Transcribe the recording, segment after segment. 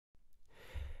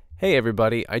Hey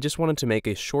everybody, I just wanted to make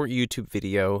a short YouTube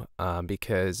video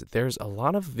because there's a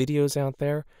lot of videos out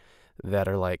there that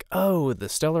are like, oh, the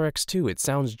Stellar X2, it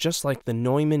sounds just like the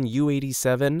Neumann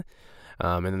U87.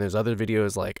 And then there's other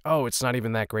videos like, oh, it's not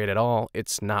even that great at all.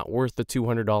 It's not worth the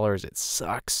 $200. It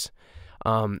sucks.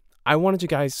 I wanted you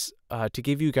guys to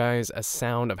give you guys a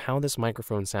sound of how this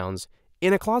microphone sounds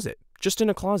in a closet, just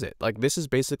in a closet. Like this is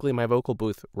basically my vocal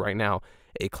booth right now,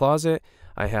 a closet.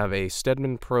 I have a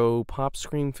Stedman Pro pop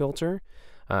screen filter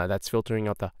that's filtering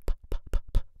out the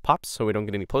pops so we don't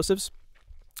get any plosives.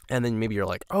 And then maybe you're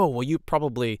like, oh, well, you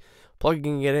probably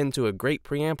plugging it into a great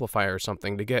preamplifier or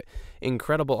something to get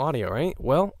incredible audio, right?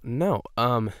 Well, no.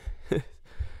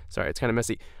 Sorry, it's kind of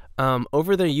messy.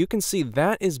 Over there, you can see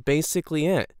that is basically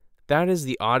it. That is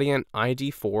the Audient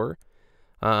ID4.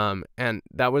 And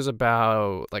that was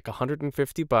about like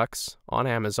 $150 on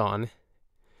Amazon.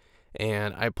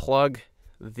 And I plug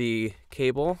the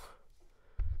cable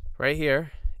right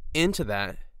here into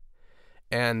that,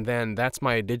 and then that's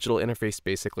my digital interface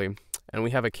basically, and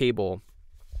we have a cable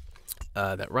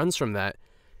that runs from that,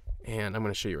 and I'm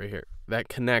going to show you right here, that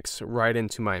connects right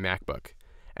into my MacBook,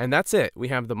 and that's it. We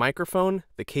have the microphone,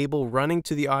 the cable running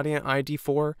to the Audient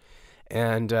ID4,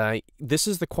 and this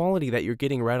is the quality that you're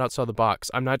getting right outside the box.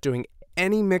 I'm not doing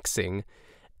any mixing,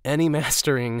 any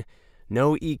mastering,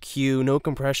 no EQ, no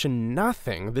compression,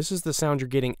 nothing. This is the sound you're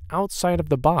getting outside of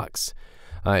the box.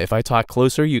 If I talk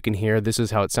closer, you can hear this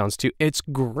is how it sounds too. It's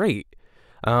great.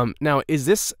 Now, is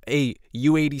this a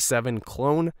U87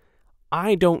 clone?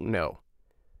 I don't know.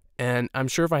 And I'm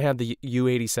sure if I had the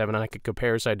U87 and I could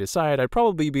compare side to side, I'd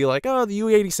probably be like, oh, the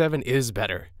U87 is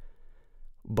better.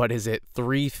 But is it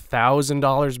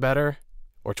 $3,000 better?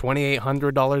 Or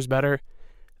 $2,800 better?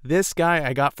 This guy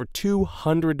I got for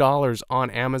 $200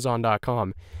 on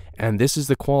Amazon.com, and this is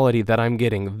the quality that I'm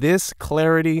getting. This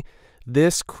clarity,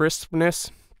 this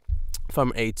crispness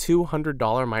from a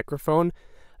 $200 microphone,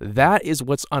 that is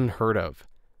what's unheard of.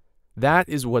 That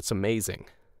is what's amazing.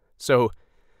 So,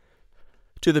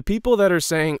 to the people that are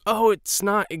saying, oh, it's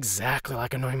not exactly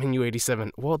like a Neumann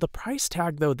U87, well, the price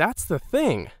tag, though, that's the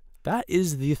thing. That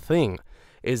is the thing,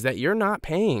 is that you're not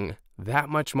paying that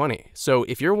much money. So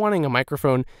if you're wanting a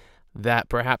microphone that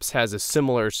perhaps has a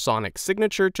similar sonic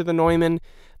signature to the Neumann,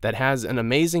 that has an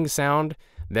amazing sound,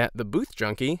 that the Booth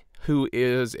Junkie, who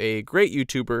is a great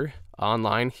YouTuber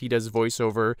online, he does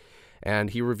voiceover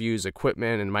and he reviews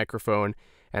equipment and microphone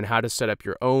and how to set up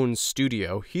your own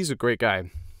studio. He's a great guy.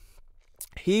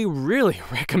 He really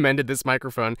recommended this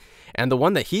microphone, and the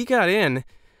one that he got in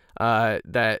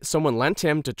that someone lent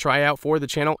him to try out for the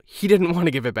channel, he didn't want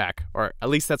to give it back, or at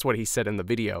least that's what he said in the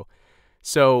video.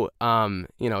 So,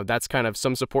 you know, that's kind of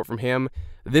some support from him.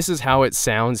 This is how it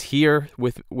sounds here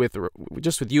with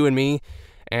just you and me,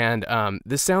 and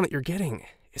this sound that you're getting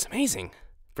is amazing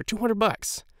for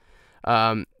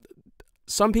 $200.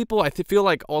 Some people I feel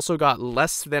like also got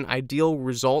less than ideal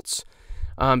results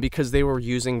because they were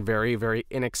using very, very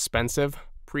inexpensive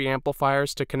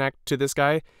preamplifiers to connect to this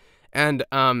guy. And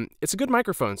it's a good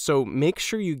microphone, so make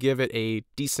sure you give it a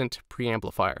decent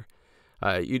preamplifier.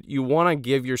 You want to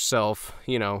give yourself,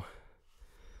 you know,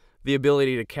 the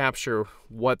ability to capture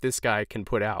what this guy can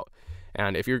put out.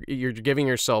 And if you're giving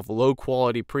yourself low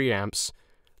quality preamps,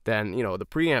 then, you know, the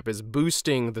preamp is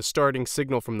boosting the starting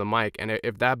signal from the mic, and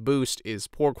if that boost is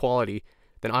poor quality,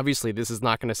 then obviously this is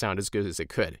not going to sound as good as it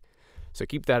could. So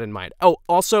keep that in mind. Oh,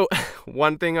 also,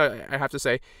 one thing I have to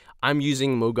say, I'm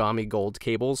using Mogami Gold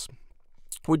cables,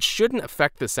 which shouldn't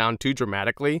affect the sound too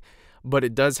dramatically, but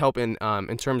it does help in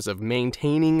terms of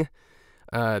maintaining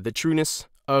the trueness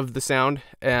of the sound.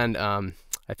 And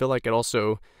I feel like it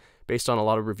also, based on a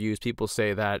lot of reviews, people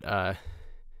say that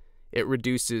it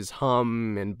reduces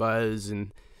hum and buzz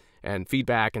and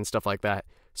feedback and stuff like that.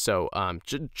 So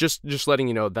just letting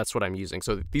you know, that's what I'm using.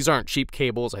 So these aren't cheap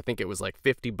cables. I think it was like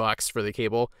 $50 for the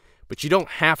cable, but you don't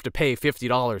have to pay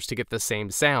 $50 to get the same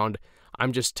sound.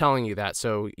 I'm just telling you that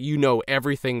so you know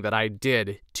everything that I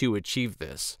did to achieve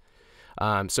this.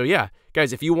 So yeah,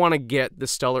 guys, if you want to get the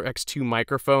Stellar X2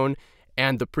 microphone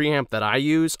and the preamp that I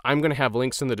use, I'm going to have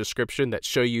links in the description that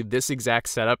show you this exact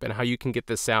setup and how you can get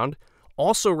this sound.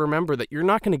 Also, remember that you're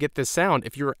not going to get this sound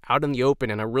if you're out in the open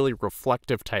in a really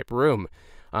reflective type room.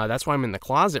 That's why I'm in the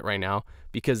closet right now,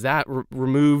 because that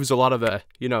removes a lot of the,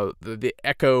 you know, the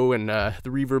echo and the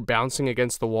reverb bouncing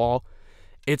against the wall.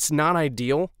 It's not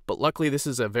ideal, but luckily this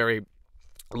is a very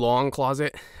long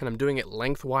closet, and I'm doing it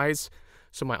lengthwise,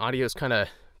 so my audio is kind of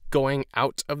going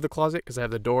out of the closet because I have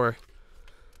the door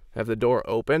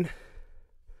open.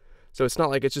 So it's not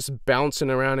like it's just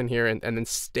bouncing around in here and then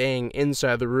staying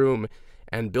inside the room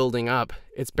and building up.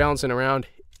 It's bouncing around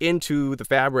into the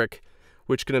fabric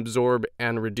which can absorb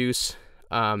and reduce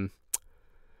the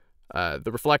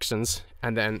reflections,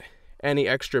 and then any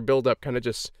extra buildup kind of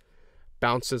just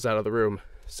bounces out of the room.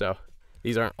 So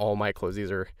these aren't all my clothes.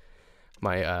 These are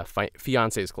my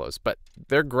fiance's clothes, but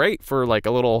they're great for like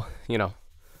a little, you know,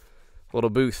 little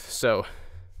booth. So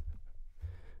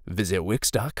visit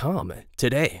Wix.com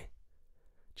today.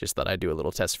 Just thought I'd do a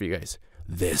little test for you guys.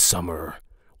 This summer,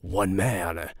 one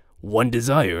man, one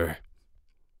desire.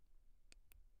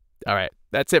 All right,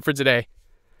 that's it for today.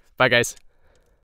 Bye, guys.